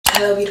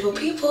Hello beautiful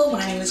people,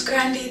 my name is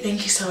Grandy.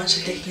 Thank you so much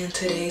for clicking on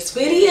today's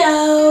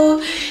video.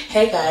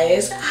 Hey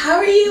guys, how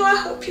are you? I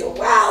hope you're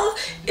well.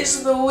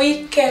 It's the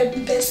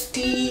weekend,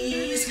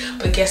 besties.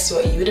 But guess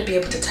what? You wouldn't be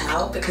able to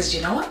tell because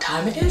you know what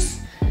time it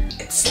is?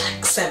 It's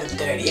like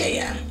 7:30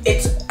 a.m.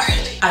 It's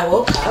early. I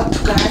woke up,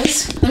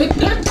 guys. Let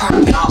me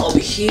prop it all over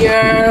here.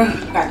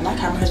 Guys, my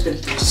camera has been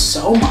through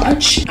so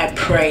much. I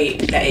pray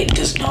that it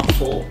does not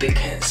fall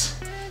because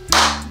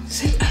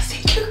see, I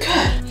think you're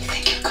good. You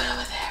think you're good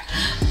over there.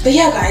 But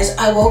yeah guys,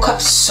 I woke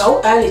up so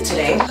early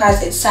today.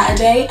 Guys, it's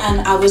Saturday and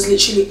I was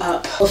literally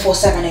up before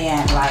 7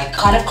 a.m. Like,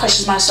 kind of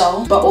crushes my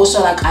soul, but also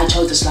like I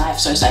chose this life,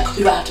 so it's like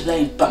who do I have to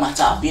blame but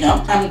myself, you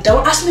know?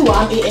 Don't ask me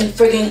why I'm eating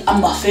frigging a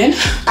muffin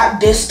at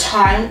this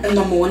time in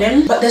the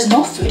morning, but there's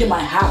no food in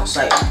my house.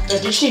 Like,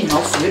 there's literally no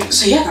food.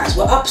 So yeah guys,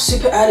 we're up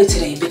super early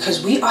today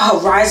because we are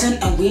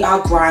rising and we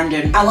are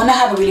grinding. I want to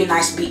have a really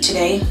nice beat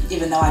today,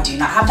 even though I do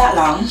not have that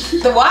long.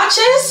 The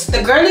watchers,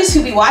 the girlies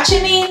who be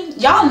watching me,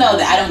 y'all know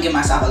that I don't give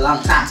myself a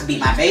long time to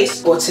beat my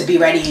face or to be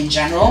ready in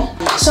general.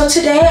 So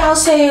today I'll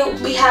say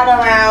we have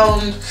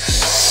around,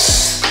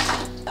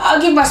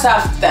 I'll give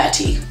myself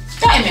 30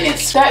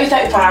 minutes,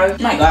 35.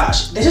 My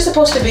gosh, this is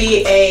supposed to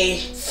be a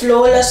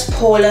flawless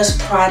poreless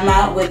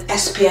primer with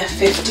SPF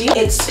 50.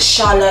 It's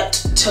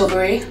Charlotte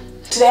Tilbury.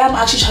 Today I'm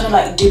actually trying to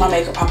like do my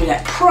makeup properly,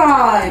 like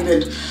prime.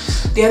 And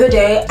the other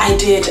day I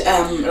did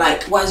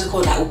like, what is it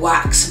called, like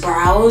wax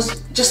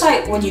brows, just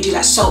like when you do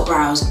like soap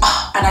brows.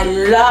 Oh, and I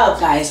love,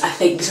 guys, I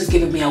think this is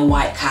giving me a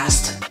white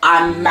cast.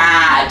 I'm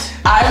mad.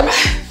 I'm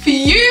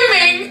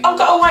fuming. I've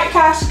got a white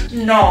cast.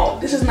 No,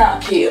 this is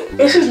not cute.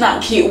 This is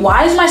not cute.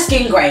 Why is my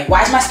skin grey?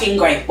 Why is my skin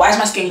grey? Why is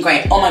my skin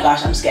grey? Oh my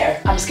gosh, I'm scared.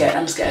 I'm scared.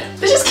 I'm scared.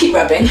 Let's just keep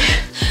rubbing.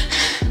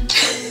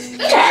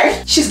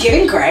 Okay, she's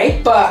giving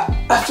grey, but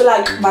I feel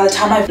like by the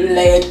time I've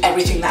layered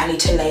everything that I need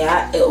to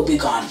layer, it'll be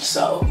gone.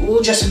 So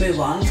we'll just move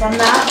on from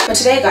that. But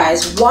today,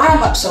 guys, why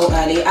I'm up so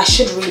early, I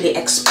should really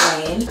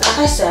explain. Like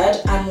I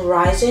said, I'm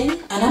rising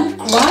and I'm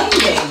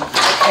grinding,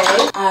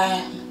 okay?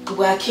 I'm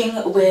working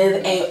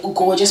with a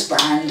gorgeous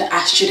brand,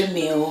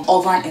 GRWM,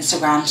 over on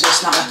Instagram, so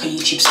it's not like a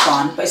YouTube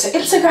spawn, but it's an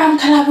Instagram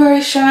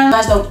collaboration. You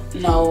guys don't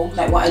know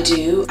like what I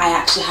do. I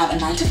actually have a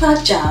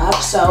 9-to-5 job,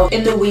 so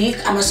in the week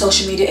I'm a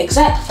social media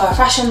exec for a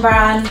fashion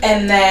brand,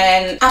 and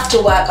then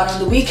after work on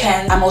the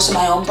weekend I'm also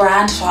my own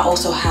brand, so I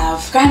also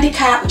have Grandy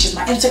Cat, which is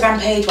my Instagram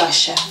page where I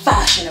share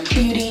fashion and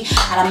beauty,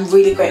 and I'm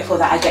really grateful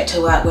that I get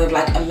to work with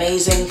like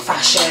amazing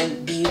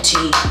fashion,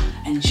 beauty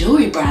and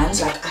jewelry brands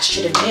like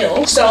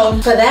GRWM. So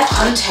for their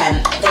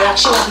content, they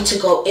actually want me to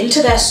go into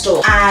their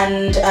store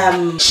and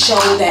show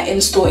their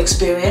in-store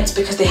experience,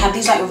 because they have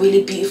these like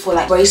really beautiful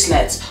like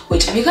bracelets,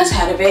 which, have you guys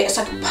heard of it? It's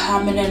like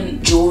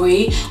permanent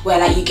jewelry where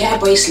like you get a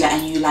bracelet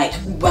and you like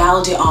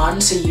weld it on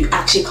so you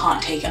actually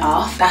can't take it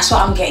off. That's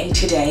what I'm getting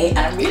today, and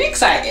I'm really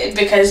excited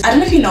because I don't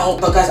know if you know,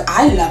 but guys,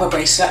 I love a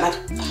bracelet.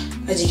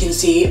 Like, as you can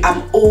see,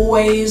 I'm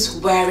always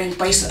wearing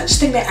bracelets. I just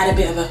think they add a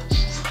bit of a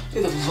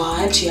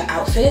vibe to your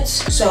outfits,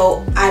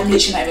 so I'm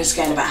literally not even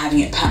scared about having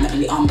it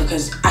permanently on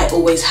because I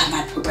always have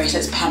my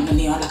bracelets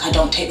permanently on. Like, I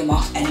don't take them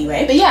off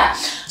anyway. But yeah,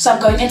 so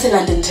I'm going into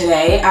London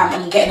today.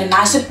 I'm getting a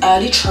nice and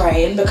early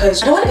train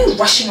because I don't want to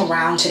be rushing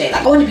around today.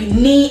 Like, I want to be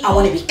neat, I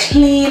want to be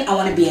clean, I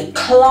want to be a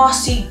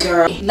classy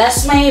girl.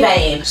 That's my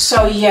babe.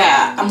 So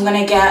yeah, I'm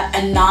gonna get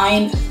a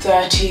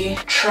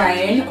 9:30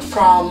 train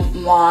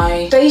from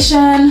my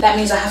station. That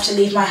means I have to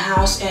leave my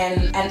house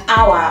in an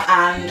hour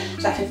and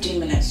is that 15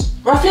 minutes?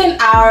 Roughly an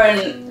hour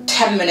and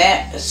 10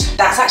 minutes.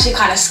 That's actually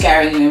kind of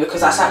scaring me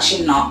because that's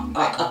actually not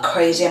like a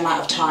crazy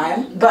amount of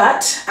time.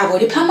 But I've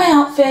already planned my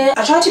outfit.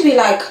 I try to be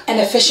like an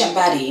efficient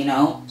baddie, you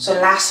know? So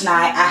last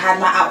night I had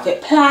my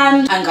outfit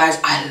planned, and guys,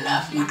 I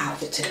love my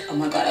outfit today. Oh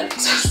my god, I look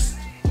so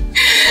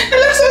it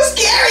looks so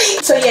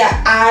scary. So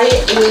yeah, I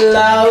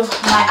love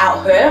my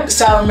outfit,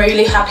 so I'm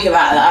really happy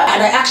about that.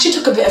 And I actually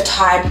took a bit of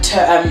time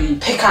to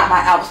pick out my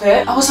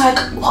outfit. I was like,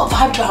 what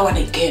vibe do I want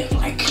to give?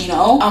 Like, you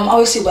know, I'm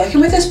obviously working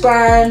with this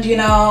brand, you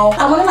know,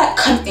 I want to like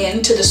come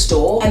into the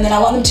store and then I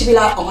want them to be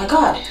like, oh my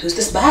god, who's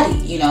this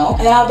baddie, you know?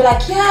 And then I'll be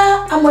like,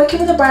 yeah, I'm working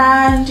with a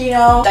brand, you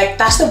know? Like,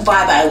 that's the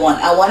vibe I want.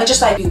 I want to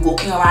just like be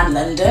walking around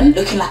London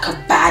looking like a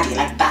baddie.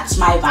 Like, that's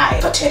my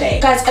vibe for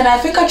today, guys. And I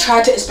think I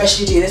tried to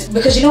especially do this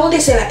because, you know, when they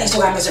say like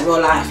Instagram isn't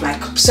real life,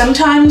 like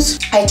sometimes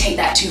I take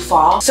that too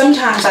far.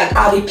 Sometimes like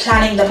I'll be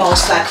planning the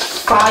most like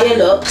fire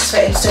looks for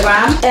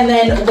Instagram, and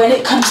then when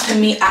it comes to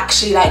me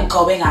actually like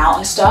going out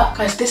and stuff,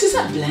 guys, this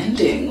isn't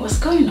blending. What's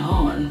going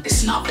on?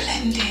 It's not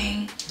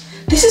blending.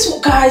 This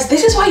is, guys,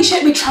 this is why you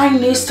shouldn't be trying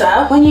new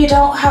stuff when you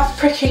don't have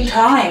freaking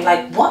time.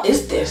 Like, what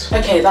is this?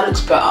 Okay, that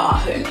looks better,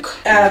 I think.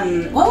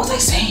 What was I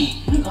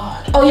saying? Oh my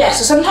god. Oh yeah,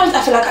 so sometimes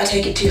I feel like I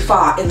take it too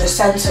far in the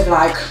sense of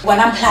like, when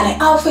I'm planning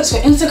outfits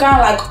for Instagram,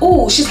 like,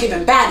 oh, she's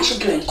giving baddie, she's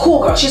giving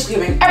cool girl, she's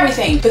giving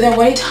everything. But then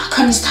when it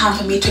comes time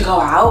for me to go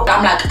out,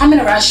 I'm like, I'm in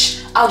a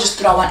rush. I'll just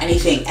throw on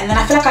anything. And then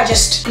I feel like I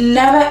just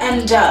never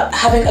end up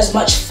having as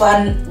much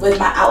fun with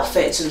my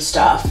outfits and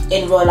stuff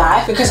in real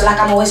life, because like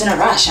I'm always in a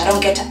rush. I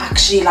don't get to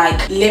actually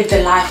like live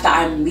the life that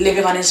I'm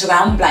living on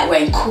Instagram, like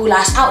wearing cool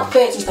ass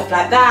outfits and stuff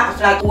like that. I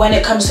feel like when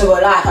it comes to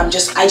real life, I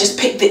just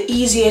pick the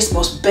easiest,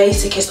 most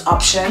basicest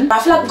option. But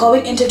I feel like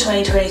going into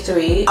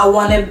 2023, I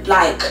want to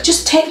like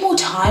just take more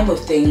time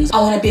with things. I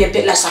want to be a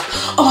bit less like,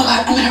 oh my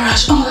god, I'm in a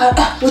rush, oh my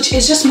god, which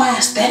is just my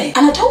aesthetic.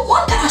 And I don't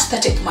want that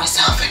aesthetic for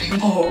myself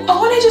anymore. I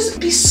want to just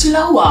be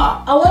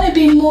slower. I want to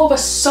be more of a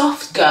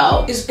soft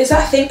girl. Is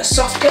that a thing, a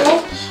soft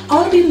girl? I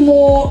want to be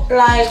more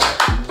like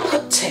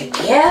put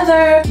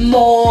together,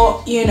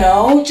 more, you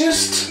know,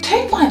 just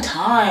take my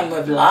time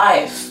with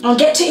life and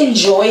get to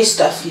enjoy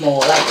stuff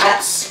more. Like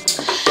that's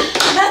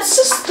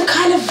just the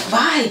kind of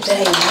vibe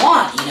that I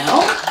want, you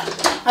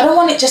know? I don't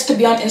want it just to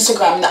be on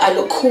Instagram that I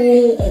look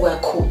cool or wear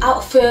cool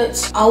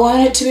outfits. I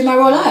want it to be my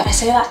real life. I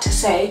say that to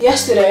say,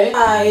 yesterday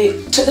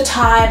I took the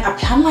time, I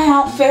planned my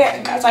outfit,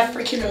 and guys, I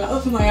freaking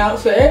love my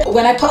outfit.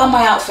 When I put on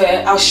my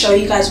outfit, I'll show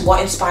you guys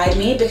what inspired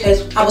me,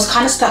 because I was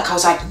kind of stuck. I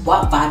was like,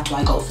 what vibe do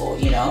I go for,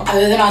 you know? And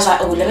then I was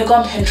like, oh, let me go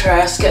on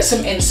Pinterest, get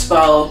some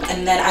inspo.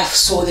 And then I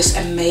saw this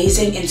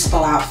amazing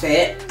inspo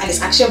outfit, and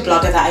it's actually a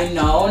blogger that I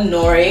know,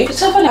 Nori. It's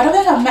so funny, I don't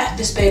think I've met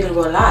this babe in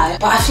real life,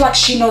 but I feel like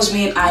she knows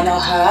me and I know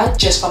her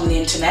just from the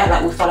internet.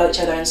 Like we follow each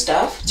other and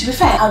stuff. To be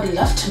fair, I would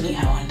love to meet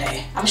her one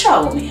day. I'm sure I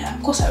will meet her,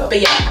 of course I will. But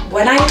yeah,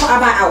 when I put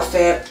on my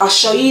outfit, I'll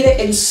show you the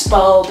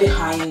inspo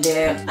behind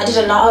it. I did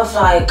a lot of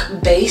like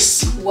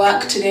base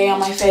work today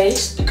on my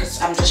face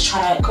because I'm just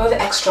trying to go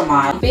the extra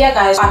mile. But yeah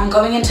guys, I'm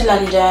going into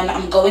London.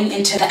 I'm going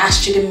into the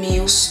Astrid &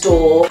 Mew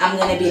store. I'm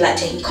gonna be like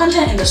taking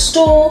content in the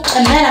store,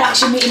 and then I'm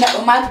actually meeting up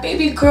with my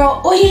baby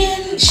girl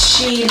Oyin.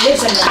 She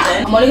lives in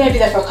London. I'm only gonna be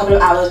there for a couple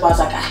of hours, but I was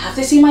like, I have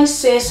to see my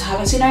sis. I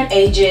haven't seen her in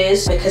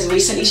ages because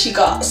recently she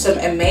got some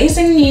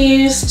amazing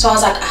news. So I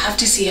was like, I have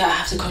to see her, I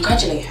have to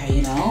congratulate her,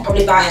 you know?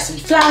 Probably buy her some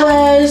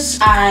flowers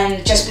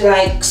and just be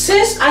like,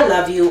 sis, I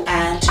love you.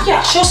 And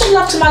yeah, show some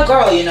love to my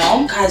girl, you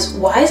know? Guys,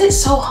 why is it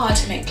so hard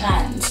to make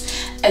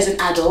plans as an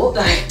adult?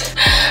 Like,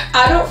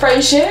 adult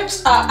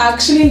friendships are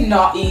actually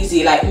not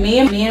easy. Like me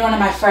and one of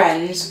my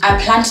friends, I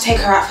planned to take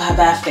her out for her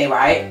birthday,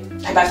 right?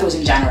 Her birthday was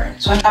in January.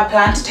 So I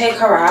planned to take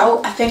her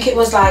out. I think it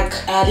was like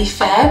early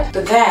Feb,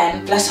 but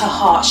then bless her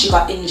heart, she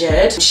got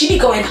injured. She be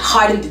going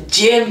hard in the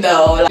gym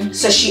though. Like,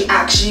 so she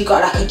actually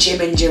got like a gym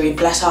injury,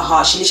 bless her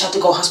heart. She literally had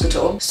to go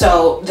hospital.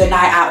 So the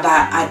night out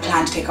that I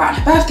planned to take her out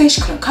on her birthday,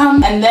 she couldn't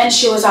come. And then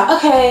she was like,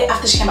 okay,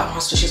 after she came back from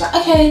hospital, she was like,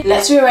 okay,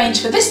 let's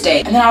rearrange for this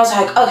date. And then I was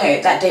like, okay,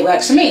 that date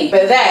works for me.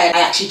 But then I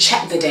actually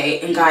checked the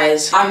date, and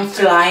guys, I'm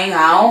flying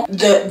out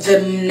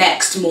the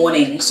next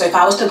morning. So if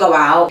I was to go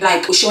out,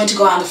 like she went to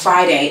go out on the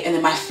Friday, and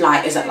then my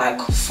flight is at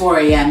like 4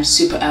 a.m.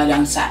 super early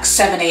on Saturday,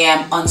 7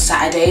 a.m. on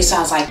Saturday. So I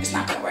was like, it's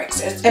not gonna work,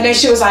 sis. And then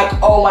she was like,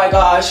 oh my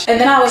gosh.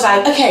 And then I was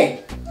like,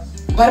 okay,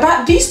 what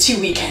about these 2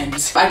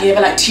 weekends? I gave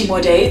her like 2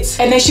 more dates.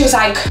 And then she was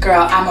like,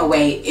 girl, I'm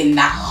away in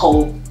that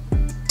whole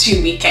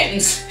 2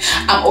 weekends.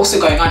 I'm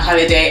also going on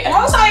holiday. And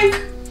I was like,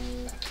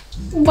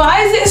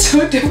 why is it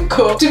so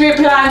difficult to be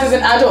planned as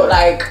an adult?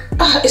 Like,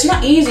 it's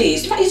not easy.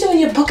 It's not easy when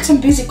you're booked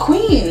and busy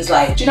queens.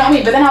 Like, do you know what I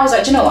mean? But then I was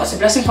like, do you know what? It's a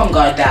blessing from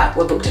God that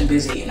we're booked and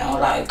busy, you know?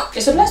 Like,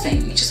 it's a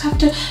blessing. You just have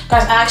to,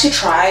 guys, I actually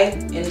try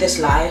in this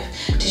life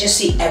to just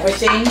see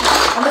everything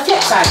on the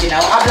flip side, you know?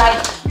 I'm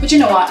like, but you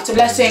know what? It's a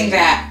blessing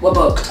that we're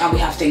booked and we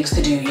have things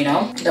to do, you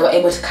know? That we're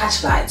able to catch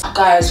flights.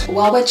 Guys,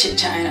 while we're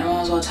chit-chatting, I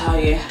might as well tell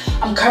you,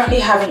 I'm currently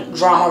having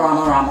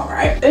drama,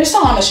 right? It's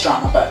not honest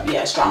drama, but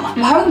yeah, it's drama.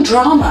 I'm having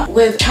drama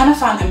with trying to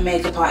find a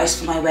makeup artist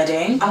for my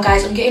wedding.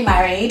 Guys, I'm getting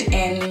married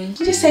in,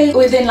 just say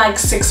within like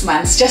 6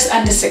 months, just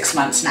under 6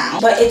 months now.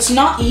 But it's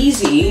not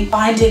easy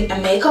finding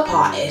a makeup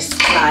artist.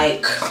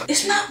 Like,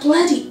 it's not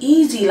bloody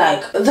easy.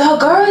 Like, the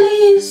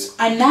girlies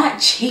are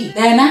not cheap.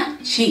 They're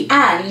not cheap.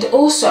 And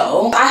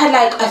also, I had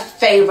like a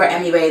favorite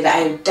MUA that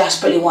I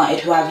desperately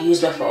wanted, who I've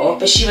used before,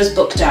 but she was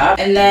booked up.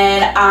 And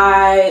then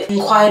I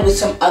inquired with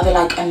some other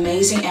like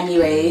amazing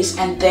MUAs,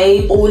 and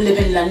they all live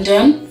in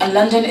London. And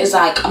London is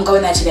like, I'm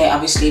going there today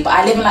obviously, but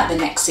I live in like the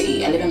next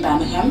city. I live in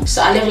Birmingham.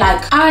 So I live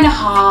like hour and a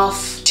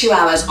half, 2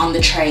 hours on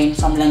the train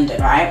from London,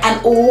 right?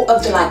 And all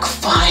of the like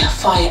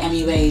fire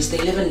MUAs, they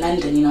live in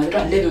London, you know, they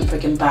don't live in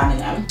freaking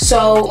Birmingham.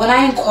 So when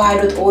I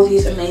inquired with all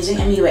these amazing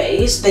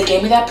MUAs, they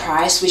gave me their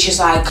price, which is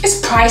like, it's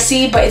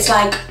pricey, but it's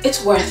like,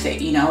 it's worth it,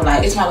 you know,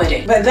 like it's my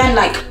wedding. But then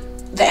like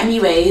the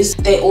MUAs,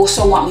 they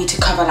also want me to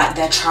cover like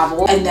their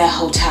travel and their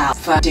hotel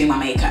for doing my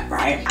makeup,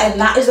 right? And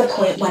that is the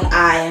point when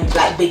I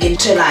like begin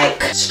to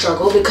like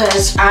struggle,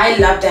 because I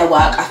love their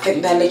work. I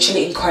think they're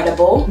literally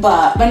incredible.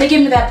 But when they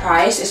give me their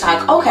price, it's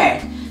like,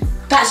 okay,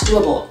 that's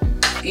doable.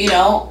 You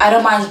know, I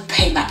don't mind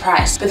paying that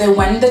price. But then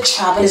when the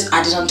travel is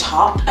added on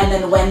top, and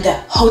then when the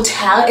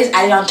hotel is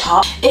added on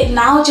top, it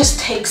now just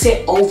takes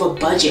it over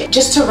budget.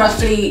 Just to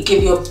roughly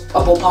give you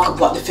a ballpark of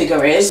what the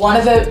figure is, one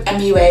of the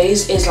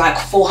MUAs is like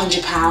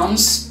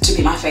 £400 to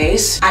beat my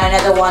face, and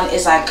another one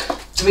is like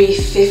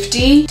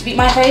 £350 to beat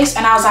my face.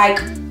 And I was like,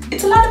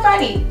 It's a lot of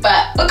money,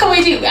 but what can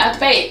we do? We have to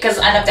pay it because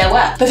I love their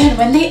work. But then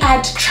when they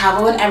add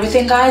travel and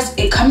everything, guys,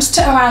 it comes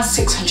to around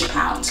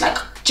 £600, like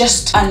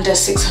just under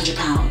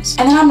 £600.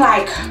 And then I'm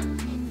like,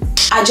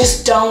 I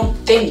just don't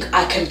think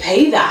I can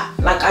pay that.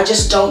 Like, I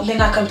just don't think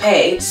I can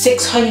pay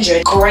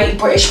 600 Great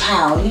British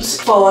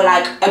pounds for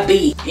like a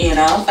beat, you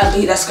know? A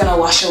beat that's gonna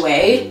wash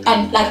away.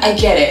 And like, I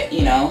get it,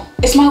 you know?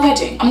 It's my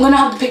wedding. I'm gonna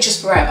have the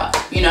pictures forever,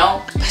 you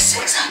know? But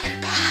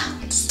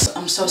 £600.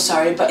 I'm so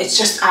sorry, but it's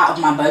just out of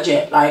my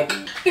budget. Like,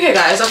 okay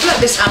guys, I feel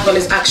like this angle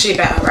is actually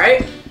better,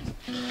 right?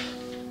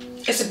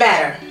 It's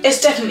better.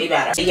 It's definitely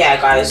better.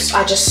 Yeah guys,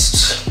 I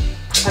just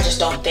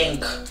don't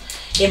think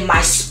in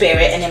my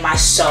spirit and in my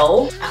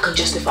soul I can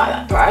justify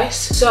that price.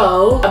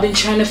 So I've been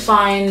trying to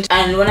find,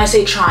 and when I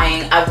say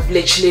trying, I've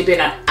literally been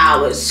at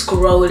hours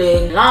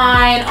scrolling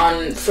line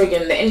on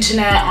friggin' the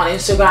internet, on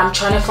Instagram,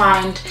 trying to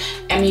find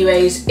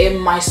MUAs in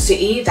my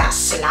city that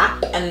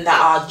slap and that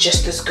are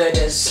just as good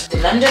as the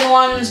London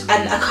ones.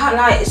 And I can't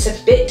lie, it's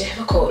a bit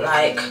difficult.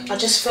 Like, I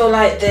just feel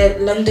like the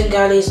London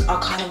girlies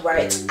are kind of where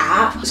it's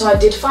at. So I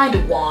did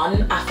find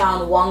one. I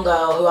found one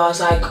girl who I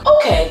was like,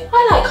 okay,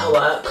 I like her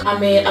work. I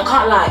mean, I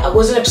can't lie, I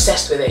wasn't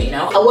obsessed with it, you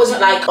know? I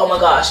wasn't like, oh my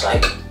gosh,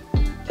 like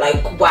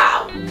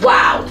wow.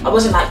 I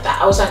wasn't like that.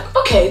 I was like,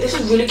 okay, this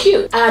is really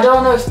cute. And I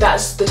don't know if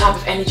that's the type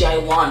of energy I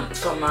want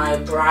from my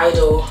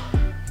bridal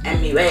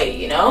MUA,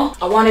 you know?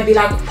 I want to be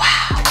like,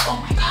 wow,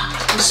 oh my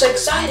god, I'm so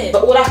excited.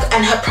 But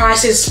and her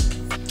price is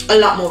a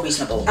lot more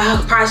reasonable.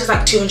 Her price is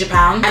like £200,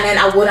 and then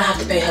I wouldn't have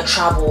to pay her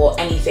travel or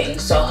anything.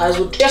 So hers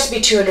would just be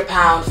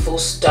 £200 full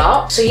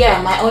stop. So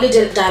yeah, my only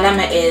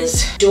dilemma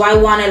is, do I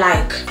want to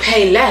like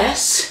pay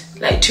less,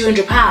 like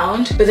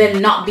 £200, but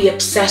then not be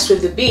obsessed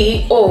with the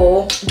beat,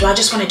 or do I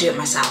just want to do it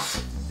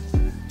myself?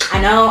 I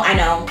know,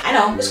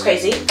 it's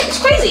crazy. It's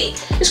crazy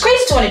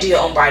to want to do your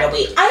own bridal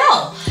beat. I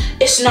know,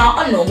 it's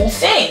not a normal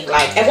thing.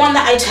 Like, everyone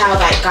that I tell,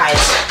 like, guys,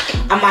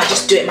 I might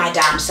just do it my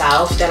damn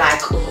self, they're like,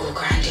 oh,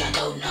 Grandy, I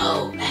don't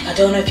know. Like, I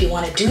don't know if you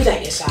want to do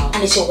that yourself.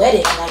 And it's your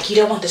wedding, like, you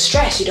don't want the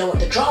stress, you don't want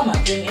the drama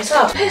of doing it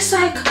yourself. But it's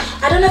like,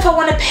 I don't know if I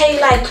want to pay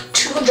like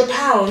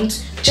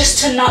 £200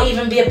 just to not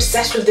even be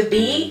obsessed with the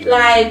beat.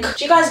 Like,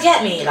 do you guys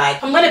get me?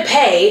 Like, I'm gonna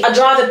pay, I'd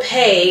rather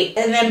pay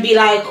and then be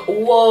like,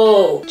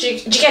 whoa. Do you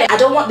get it? I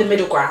don't want the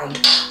middle ground.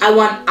 I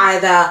want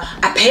either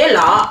I pay a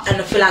lot and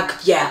I feel like,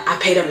 yeah, I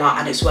paid a lot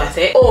and it's worth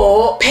it,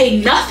 or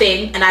pay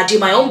nothing and I do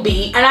my own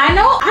beat. And I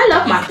know I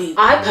love my beat.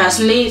 I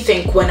personally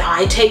think when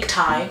I take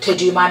time to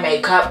do my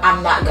makeup,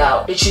 I'm that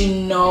girl.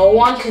 Literally no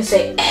one can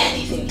say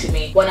anything to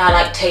me when I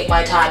like take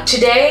my time.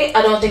 Today,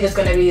 I don't think it's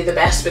gonna be the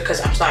best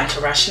because I'm starting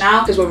to rush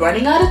now because we're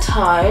running out of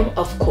time,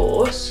 of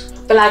course.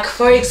 But like,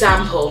 for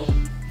example,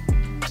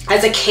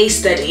 as a case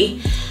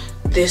study,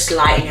 this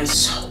lighting is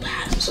so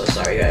bad. I'm so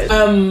sorry, guys.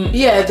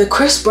 Yeah, the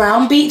Chris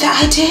Brown beat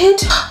that I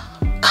did,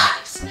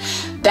 guys,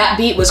 that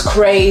beat was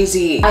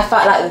crazy. I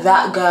felt like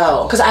that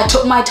girl because I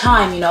took my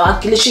time, you know. I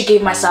literally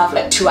gave myself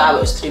like 2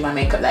 hours to do my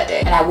makeup that day,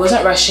 and I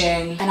wasn't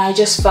rushing, and I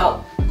just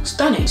felt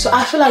stunning. So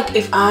I feel like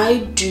if I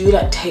do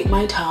like take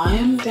my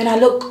time, then I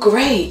look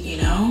great,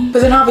 you know.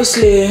 But then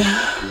obviously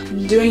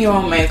doing your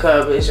own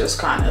makeup is just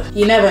kind of,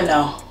 you never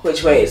know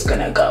which way it's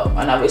gonna go,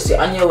 and obviously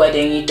on your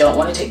wedding you don't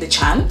want to take the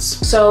chance.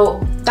 So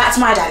that's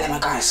my dilemma,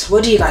 guys.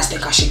 What do you guys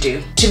think I should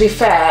do? To be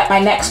fair, my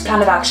next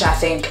plan of action, I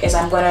think, is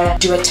I'm gonna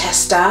do a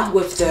tester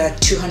with the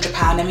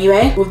 £200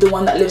 MUA, with the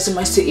one that lives in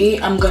my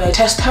city. I'm gonna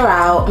test her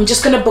out. I'm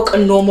just gonna book a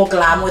normal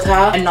glam with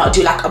her and not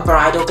do like a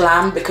bridal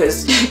glam,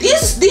 because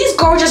these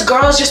gorgeous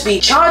girls just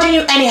be charging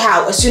you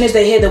anyhow as soon as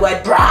they hear the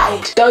word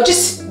bride. They don't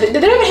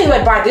even hear the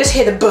word bride, they just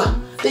hear the buh.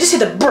 They just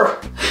hear the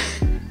brr.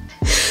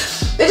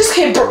 They just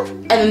hear brr,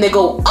 and then they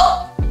go,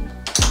 oh,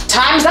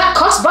 times that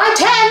cost by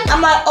 10.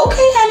 I'm like,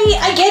 okay, honey,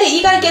 I get it.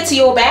 You gotta get to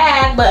your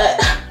bag, but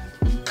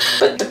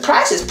the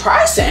price is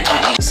pricing,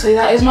 honey. So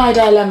that is my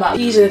dilemma.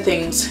 These are the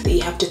things that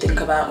you have to think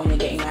about when you're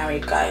getting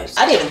married, guys.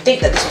 I didn't even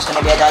think that this was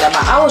gonna be a dilemma.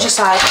 I was just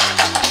like,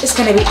 it's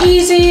gonna be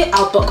easy.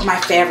 I'll book my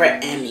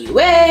favorite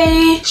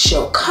MUA.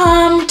 She'll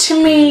come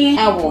to me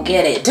and we'll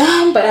get it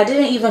done. But I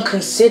didn't even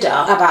consider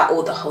about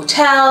all the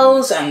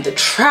hotels and the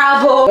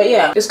travel. But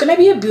yeah, it's gonna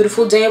be a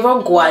beautiful day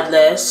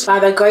regardless. By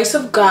the grace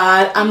of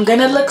God, I'm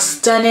gonna look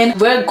stunning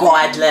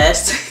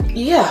regardless.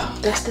 Yeah,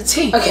 that's the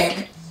tea.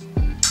 Okay,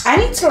 I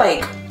need to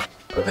like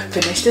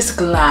finish this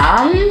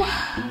glam,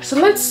 so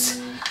let's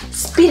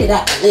speed it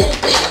up a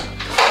little bit,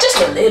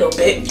 just a little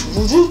bit,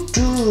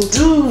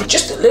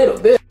 just a little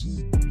bit.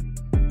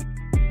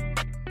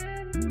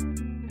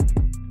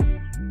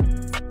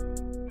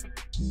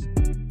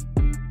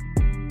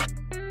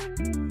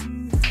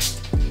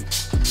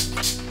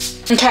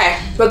 Okay,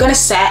 we're gonna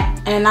set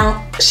and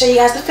I'll show you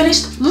guys the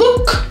finished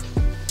look,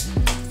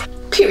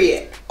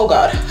 period. Oh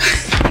god.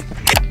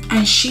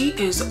 And she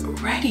is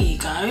ready,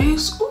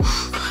 guys.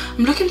 Oof.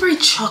 I'm looking very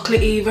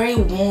chocolatey, very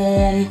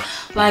warm.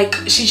 Like,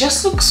 she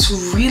just looks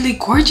really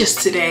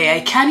gorgeous today.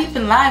 I can't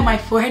even lie, my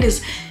forehead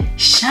is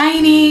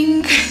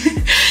shining.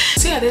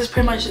 So yeah, this is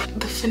pretty much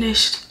the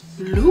finished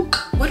look.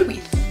 What do we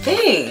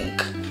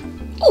think?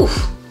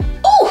 Oof,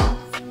 ooh,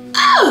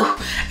 oh.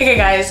 Okay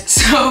guys,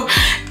 so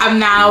I'm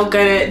now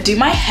gonna do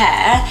my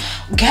hair,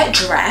 get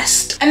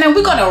dressed, and then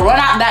we're gonna run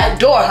out that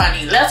door,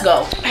 honey. Let's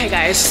go. Hey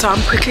guys, so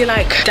I'm quickly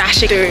like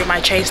dashing through my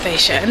train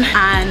station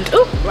and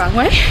oh, wrong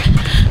way.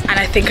 And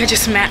I think I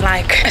just met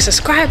like a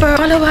subscriber,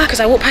 follower, because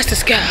I walked past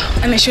this girl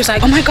and then she was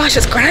like, oh my gosh,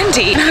 it's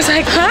Grandy. And I was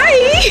like, hi.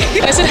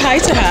 I said hi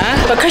to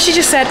her. But because she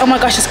just said, oh my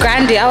gosh, it's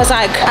Grandy, I was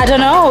like, I don't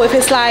know if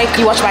it's like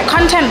you watch my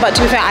content, but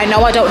to be fair, I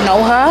know I don't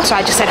know her. So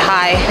I just said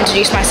hi,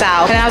 introduced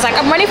myself. And I was like,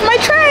 I'm ready for my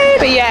train.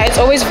 But yeah, it's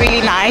always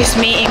really nice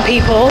meeting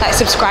people, like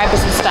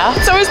subscribers and stuff.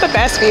 It's always the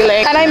best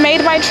feeling. And I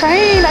made my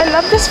train. I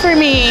love this for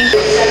me.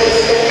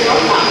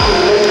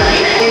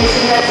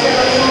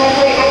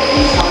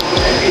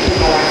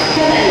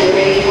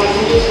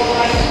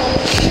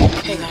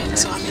 Hey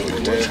guys, so I made it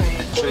onto the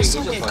train.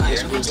 So yeah,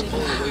 guys, we're so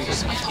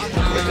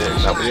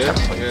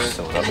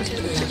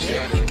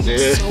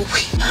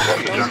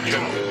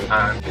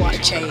what a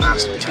change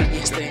between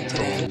yesterday and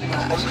today.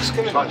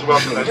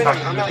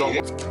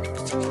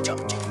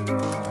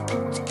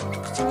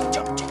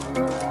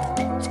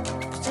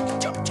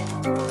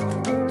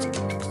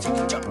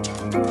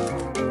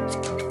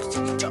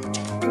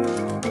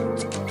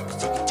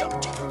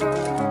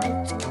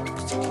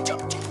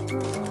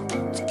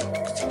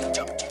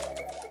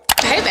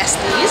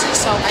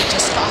 So I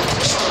just got off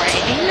the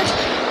train.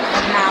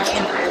 I'm now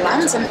in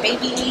London,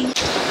 baby.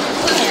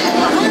 In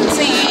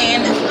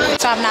London.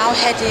 So I'm now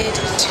headed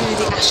to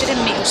the Ashton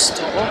Meal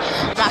store.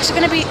 I'm actually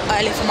going to be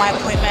early for my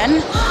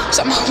appointment,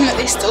 so I'm hoping that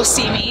they still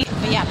see me.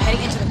 But yeah, I'm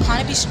heading into the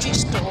Carnaby Street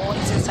store.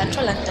 It's in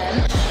central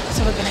London.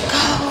 So we're going to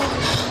go.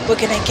 We're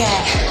going to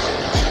get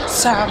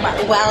some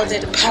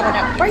welded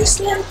permanent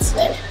bracelets.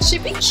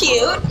 Should be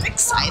cute. I'm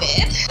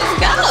excited. Let's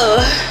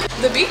go.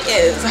 The beat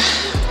is,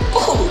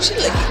 oh, she's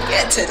looking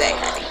good today,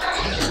 honey.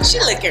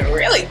 She's looking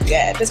really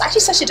good. There's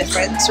actually such a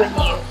difference when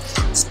you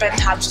spend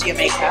time to do your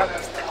makeup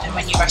and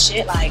when you brush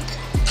it. Like,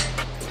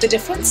 the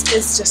difference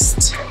is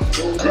just,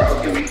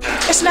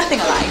 it's nothing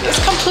alike.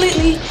 It's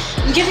completely,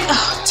 I'm giving a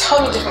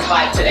totally different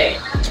vibe today.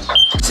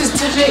 This is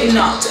definitely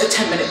not a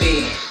 10-minute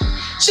beat.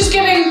 She's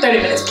giving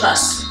 30 minutes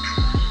plus.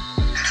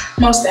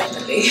 Most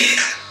definitely.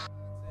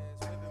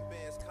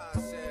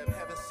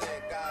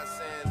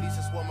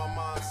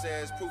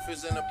 Proof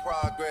is in the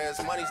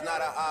progress, money's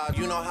not an odd.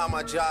 You know how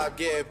my job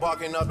get,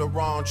 barking up the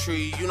wrong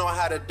tree. You know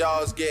how the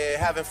dogs get,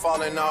 haven't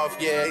fallen off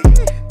yet.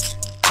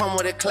 Come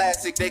with a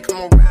classic, they come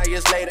around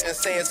years later and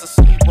say it's a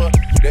sleeper.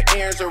 The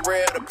earrings are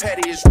real, the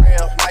petty is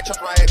real. Might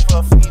trust my ex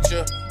for a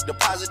feature.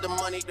 Deposit the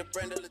money to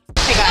Brenda.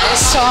 Hey guys,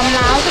 so I'm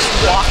now just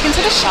walking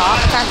to the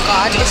shop. Thank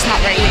God it's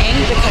not raining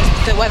because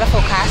the weather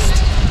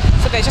forecast.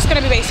 So they're just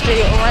gonna be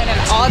basically raining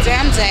all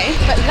damn day.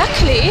 But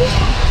luckily,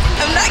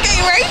 I'm not getting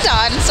rained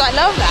on, so I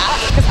love that.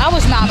 Because I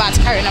was not about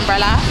to carry an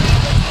umbrella.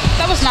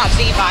 That was not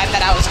the vibe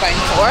that I was going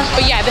for.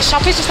 But yeah, the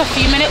shop is just a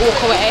few minute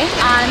walk away.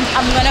 And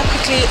I'm gonna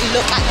quickly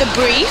look at the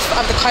brief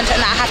of the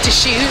content that I have to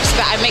shoot so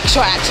that I make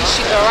sure I actually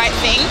shoot the right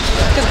thing.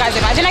 Because guys,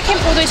 imagine I came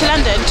all the way to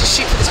London to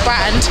shoot for this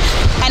brand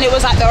and it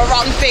was like the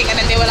wrong thing, and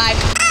then they were like,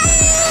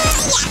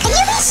 yeah, can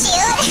you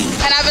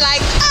shoot? And I'd be like,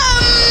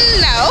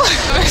 no.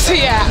 So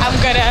yeah, I'm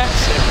gonna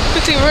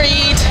quickly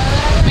read,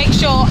 make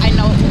sure I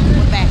know what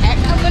the heck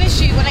I'm gonna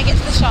shoot when I get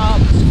to the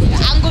shop, the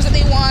angles that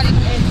they want,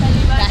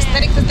 the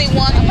aesthetics that they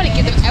want. I'm gonna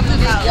give them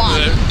everything they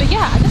want. But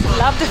yeah, I just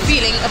love the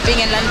feeling of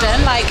being in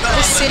London. Like,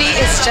 the city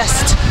is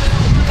just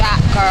that,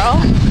 girl.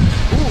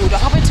 Ooh, do I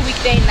hop into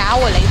weekday now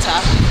or later?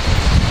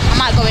 I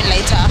might go in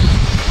later.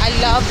 I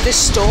love this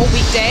store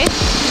weekday.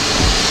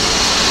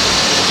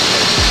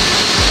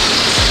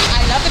 I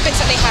love the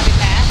bits that they have in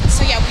there.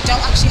 So yeah, we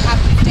don't actually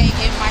have weekday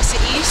in my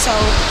city, so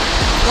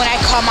when I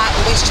come I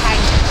always try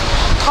and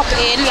pop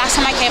in. Last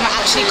time I came I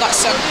actually got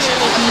some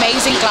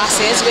amazing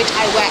glasses which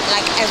I wear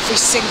like every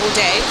single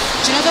day.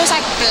 Do you know those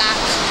like black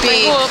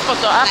big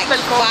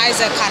like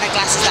visor kind of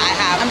glasses that I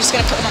have? I'm just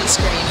gonna put them on the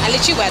screen. I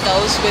literally wear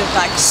those with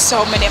like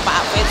so many of my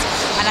outfits,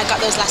 and I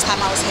got those last time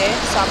I was here,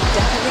 so I'm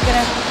definitely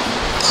gonna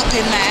pop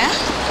in there.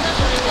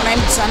 When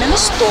I'm done in the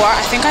store,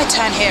 I think I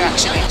turn here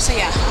actually. So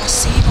yeah, I'll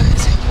see you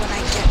guys when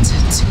I get to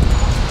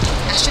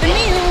Ashton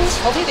Meals.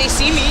 Hopefully they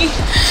see me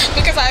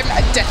because I'm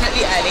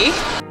definitely early.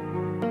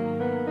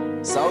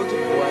 Soldier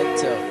boy,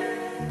 tell.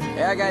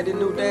 Hey, I got this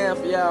new dance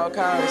for y'all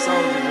called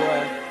Soldier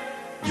Boy.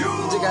 You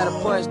just gotta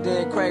punch,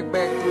 then crank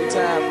back 3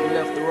 times from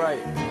left to right.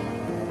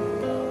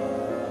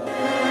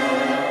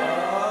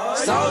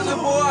 Soldier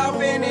Boy, I've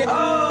been in.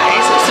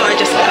 So I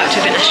just got to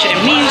the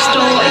Ashton Meals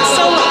store. It's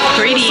so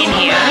pretty in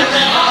here.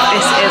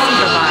 This is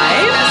the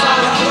vibe.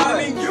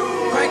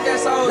 Crank that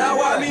soul, now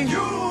what?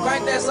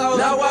 Crank that soul,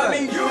 now what?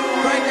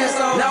 Crank that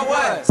soul, now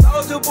what?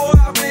 Soldier Boy,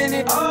 I've been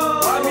in.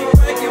 Why me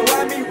crank it,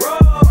 why me roll?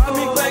 Why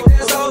me crank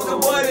that Soldier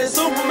Boy, that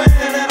Superman?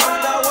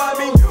 Now why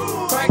me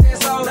crank that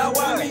soul, now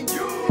why me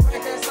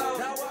crank that soul,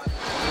 now what?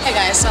 Hey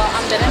guys, so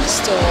I'm done in the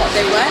store.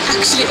 They weren't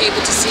actually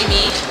able to see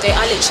me. They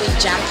are literally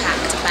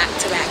jam-packed back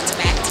to back to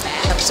back to back.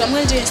 The So what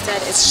I'm going to do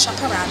instead is shop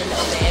around a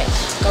little bit,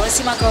 go and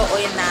see my girl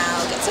Oya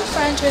now, get some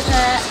French with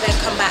her, then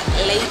come back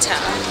later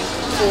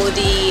for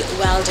the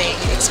welding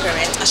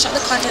experience. I shot the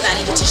content that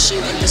I needed to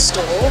shoot in the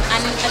store,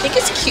 and I think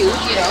it's cute,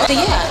 you know. So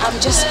yeah, I'm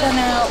just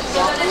gonna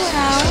walk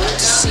around,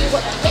 see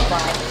what the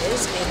vibe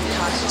is in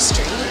part of the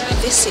street.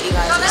 This city,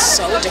 guys, is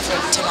so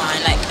different to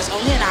mine. Like, it's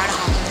only an hour and a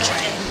half on the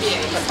train,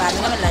 but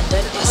Birmingham and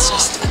London is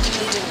just a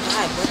completely different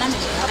vibe. When I'm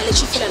here, I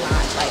literally feel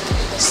alive. Like,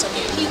 there's so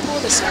many people,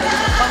 there's so many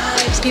different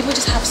vibes. People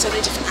just have so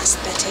many different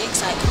aesthetics.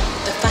 Like,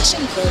 the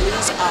fashion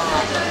girlies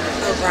are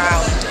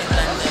around in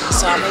London,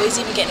 so I'm always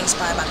even getting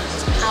inspired by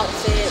people's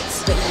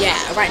outfits. But yeah,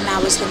 right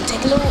now we're just gonna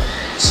take a little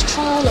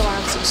stroll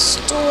around some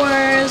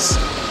stores,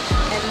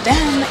 and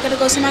then I'm gonna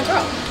go see my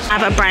girl.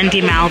 I have a Brandy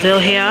Melville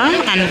here,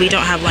 and we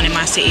don't have one in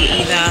my city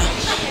either.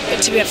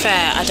 But to be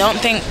fair, I don't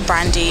think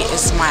Brandy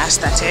is my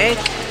aesthetic,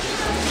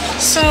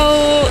 so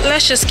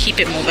let's just keep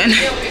it moving.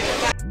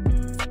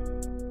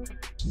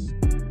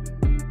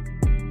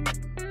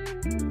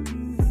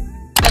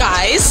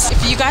 Guys,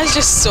 if you guys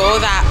just saw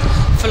that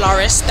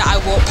florist that I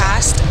walked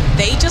past,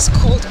 they just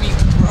called me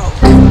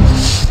broke.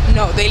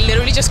 No, they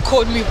literally just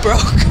called me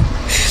broke.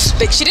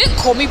 But she didn't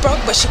call me broke,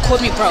 but she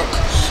called me broke,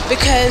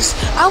 because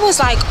I was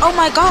like, oh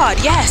my god,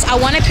 yes, I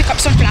want to pick up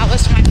some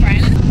flowers for my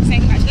friend. Say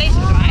congratulations,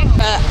 right?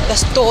 The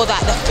store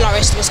that the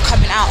florist was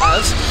coming out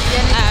of,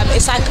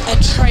 it's like a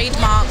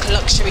trademark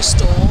luxury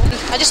store.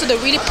 I just saw the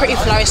really pretty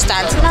florist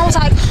stands, and I was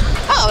like,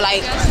 oh,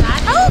 like,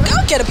 I'll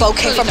get a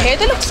bouquet from here.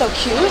 They look so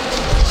cute.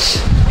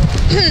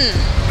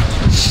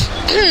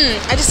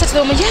 I just said to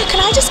the woman, yeah,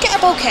 can I just get a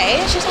bouquet?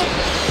 And she's like,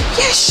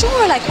 yeah,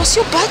 sure, like, what's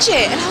your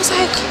budget? And I was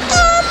like,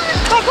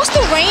 what's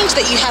the range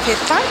that you have here?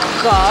 Thank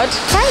God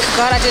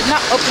I did not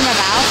open my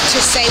mouth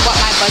to say what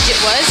my budget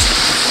was,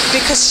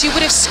 because she would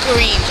have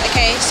screamed.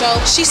 Okay, so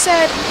she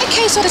said,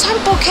 okay, so the type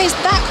of bouquet is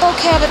that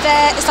bouquet over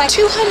there, it's like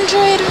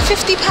 £250,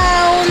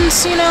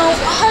 you know,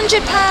 £100.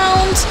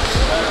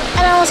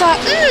 And I was like,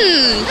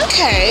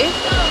 okay.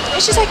 And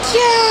she's like,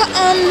 yeah,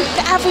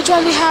 the average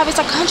one we have is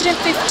like 150.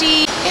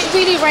 It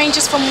really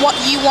ranges from what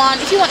you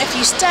want. If you want a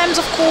few stems,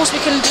 of course, we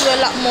can do a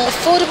lot more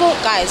affordable.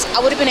 Guys, I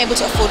would have been able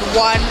to afford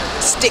one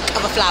stick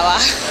of a flower.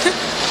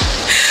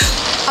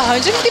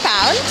 £150?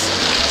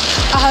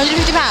 £150.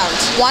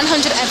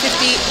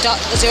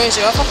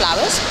 150.00 for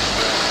flowers.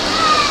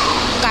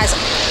 Guys,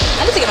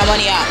 I need to get my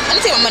money up.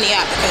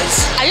 Because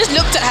I just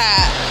looked at her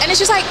and it's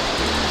just like,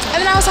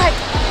 and then I was like,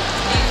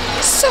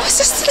 so it's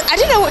just, I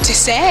didn't know what to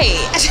say.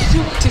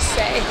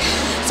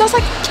 So I was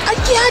like,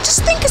 yeah, I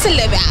just think it's a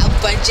little bit out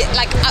of budget.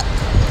 Like,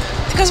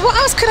 because what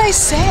else could I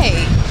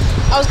say?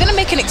 I was gonna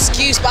make an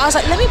excuse, but I was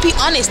like, let me be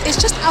honest,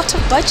 it's just out of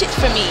budget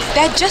for me.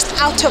 They're just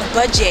out of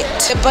budget.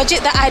 The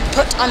budget that I'd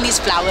put on these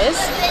flowers,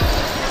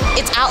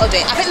 it's out of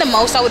it. I think the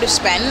most I would have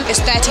spent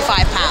is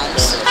 £35.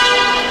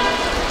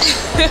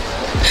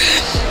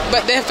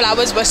 But their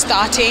flowers were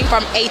starting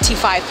from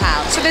 £85.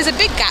 So there's a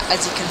big gap,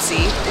 as you can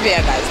see.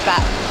 Yeah, guys,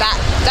 that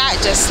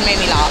just made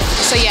me laugh.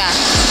 So yeah,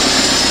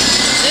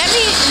 let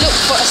me look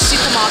for a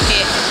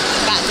supermarket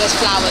that does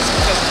flowers,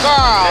 because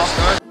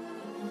girl.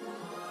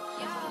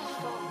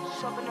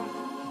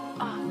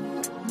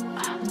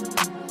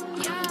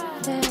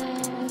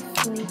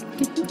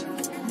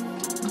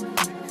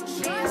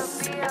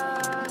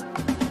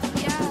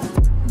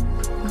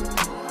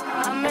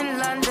 I'm in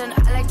London,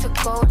 I like to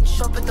go and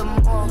shop at the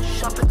mall,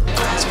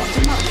 Guys, one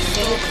thing about London, I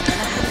don't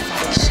have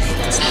five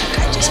shades. Like,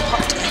 I just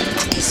popped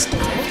into the store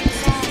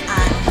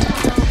and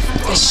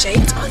the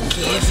shades are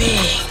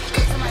giving.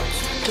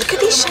 Look at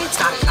these shades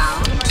that I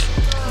found.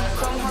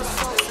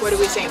 What do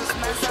we think?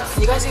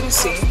 Can you guys even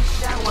see?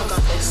 Oh my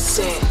god, they're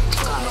sick,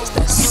 guys.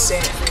 They're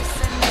sick.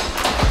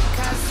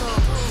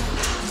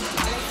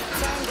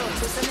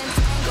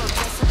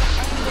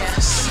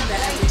 Yes,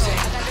 they're everything.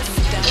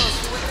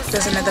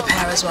 There's another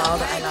pair as well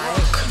that I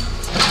like.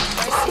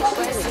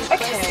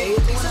 Okay,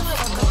 these are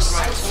like more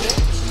subtle,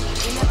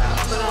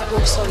 but I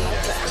also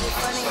like them.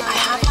 I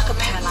have like a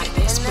pair like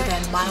this, but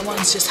then my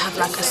ones just have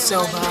like a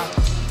silver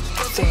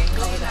thing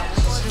over there.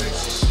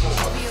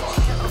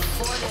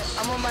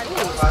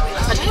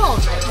 I don't know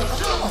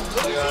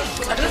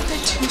if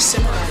they're too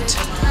similar to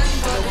my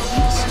other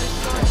ones.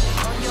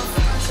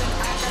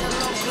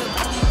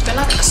 They're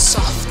like a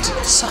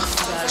soft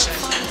version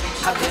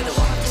of the other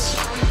ones.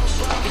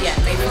 But yeah,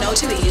 maybe no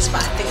to these,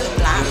 but I think the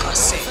black are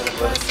sick.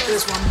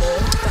 There's one more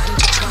that I need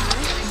to try.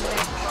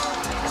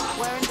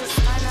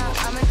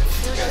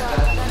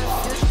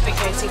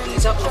 Okay, see,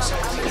 these are also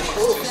really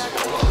cool.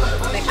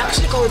 They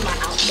actually go with my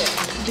outfit.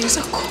 These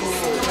are cool,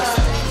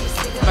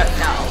 but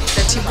no,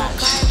 they're too much.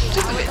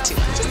 Just a bit too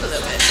much, just a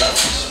little bit.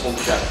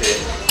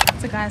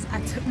 So guys, I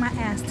took my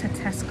ass to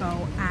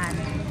Tesco and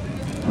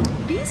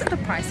these are the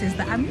prices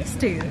that I'm used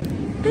to.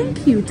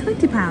 Thank you,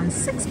 £20,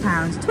 £6,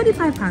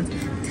 £25,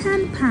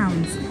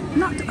 £10,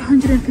 not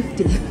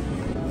 150.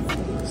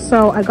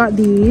 So I got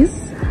these,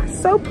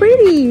 so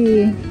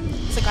pretty.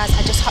 So guys,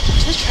 I just hopped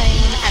into the train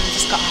and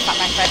just got off at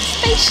my friend's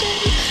station.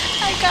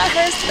 I got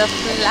her the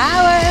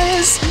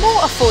flowers,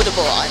 more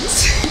affordable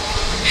ones.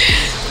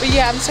 But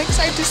yeah, I'm so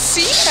excited to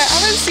see her. I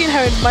haven't seen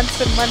her in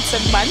months and months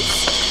and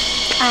months.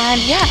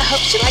 And yeah, I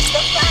hope she likes the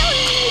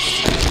flowers.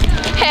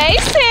 Hey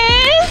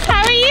sis,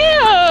 how are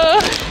you?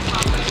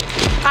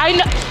 I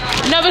know.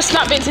 No, it's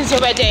not been since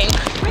your wedding.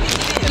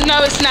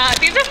 No, it's not.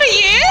 These are for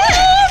you.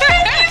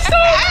 Thank you so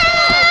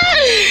much.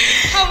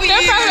 How are you?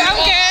 No problem.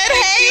 I'm good.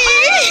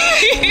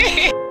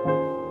 Hey.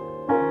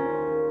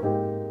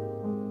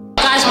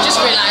 Guys, we just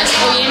realised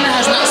William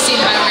has not seen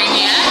my ring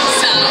yet.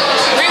 So,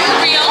 ring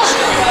reveal.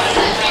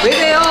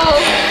 Reveal.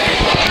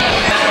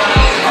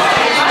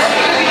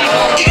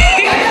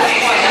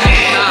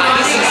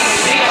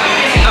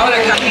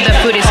 The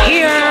food is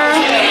here.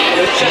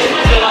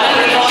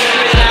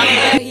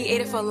 He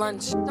ate it for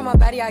lunch. On my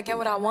body, I get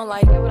what I want,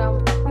 like get what I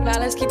want. Now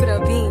let's keep it a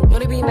beam.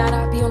 Wanna be mad,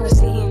 I be on the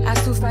scene.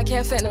 Ass too fat,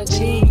 can't fit in a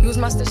jean. Use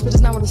my stitch, but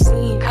it's not what it's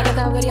seen. I got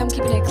that ready, I'm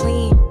keeping it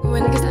clean.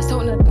 When niggas that's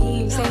toting the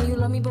beam, saying you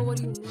love me, but what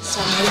do you mean? So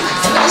I'm really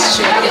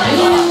excited.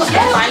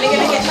 I'm finally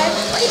gonna get my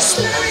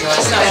bracelet.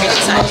 So I'm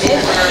excited.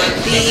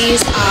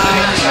 These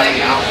are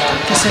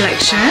the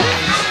selection.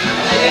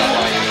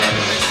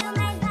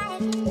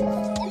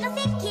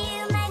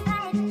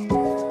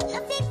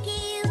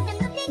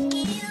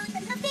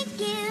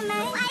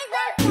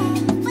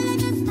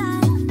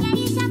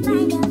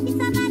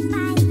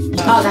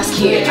 Oh, that's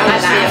cute. I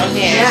like that.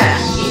 Yeah.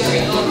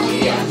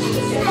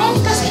 Oh,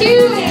 that's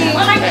cute.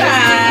 I like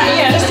that.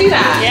 Yeah, let's do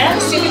that. Yeah,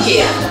 super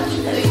cute.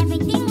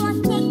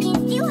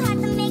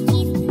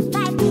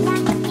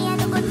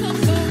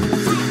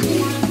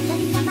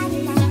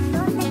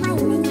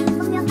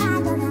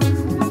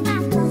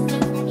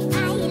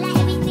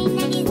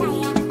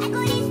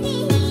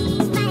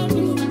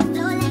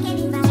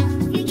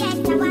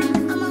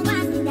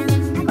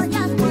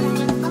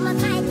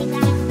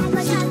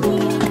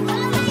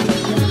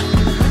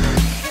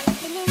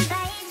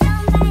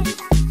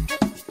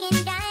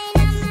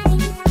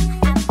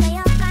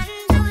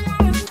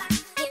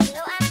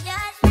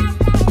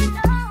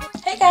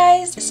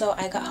 So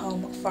I got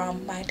home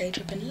from my day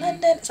trip in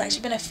London. It's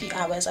actually been a few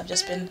hours. I've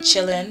just been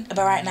chilling, but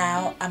right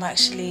now I'm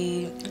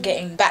actually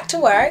getting back to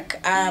work.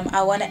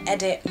 I want to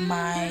edit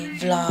my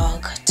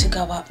vlog to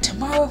go up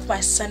tomorrow for my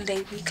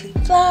Sunday weekly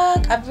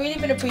vlog. I've really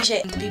been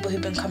appreciating the people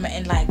who've been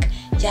commenting like,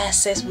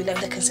 yes sis, we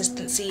love the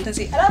consistency,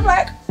 and I'm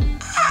like,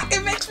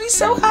 it makes me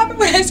so happy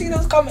when I see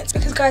those comments,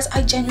 because guys,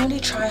 I genuinely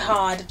try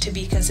hard to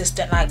be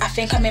consistent. Like, I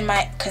think I'm in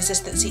my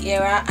consistency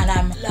era and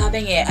I'm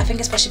loving it. I think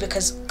especially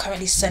because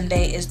currently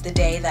Sunday is the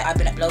day that I've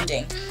been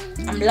uploading.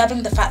 I'm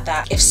loving the fact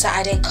that if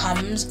Saturday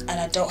comes and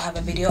I don't have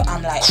a video,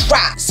 I'm like,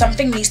 crap,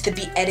 something needs to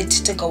be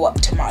edited to go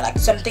up tomorrow. Like,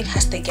 something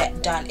has to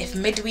get done. If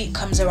midweek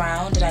comes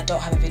around and I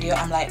don't have a video,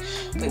 I'm like,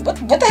 wait,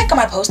 what the heck am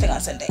I posting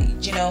on Sunday?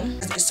 Do you know?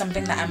 It's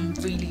something that I'm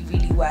really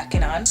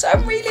working on. So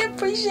I'm really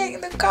appreciating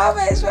the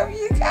comments from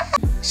you guys.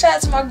 Shout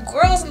out to my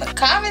girls in the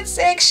comment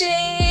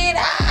section.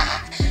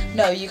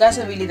 No, you guys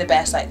are really the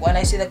best. Like, when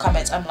I see the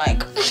comments, I'm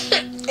like,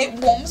 it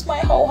warms my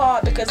whole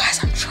heart, because guys,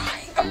 I'm trying.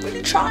 I'm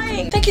really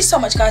trying. Thank you so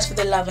much guys for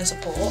the love and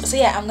support. So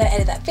yeah, I'm gonna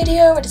edit that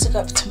video, ready to go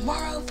up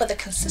tomorrow for the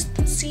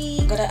consistency.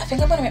 I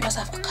think I'm gonna make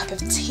myself a cup of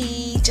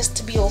tea just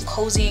to be all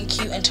cozy and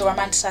cute and to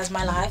romanticize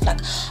my life. Like,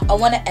 I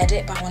want to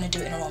edit, but I want to do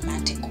it in a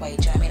romantic way.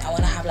 Do you know what I mean? I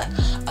want to have like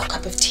a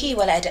cup of tea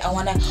while I edit. I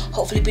want to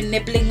hopefully be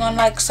nibbling on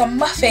like some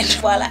muffin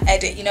while I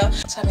edit, you know?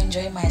 So I'm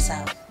enjoying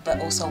myself, but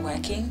also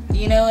working,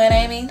 you know what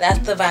I mean? That's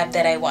the vibe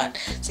that I want.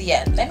 So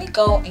yeah, let me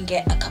go and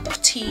get a cup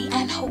of tea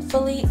and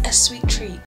hopefully a sweet treat.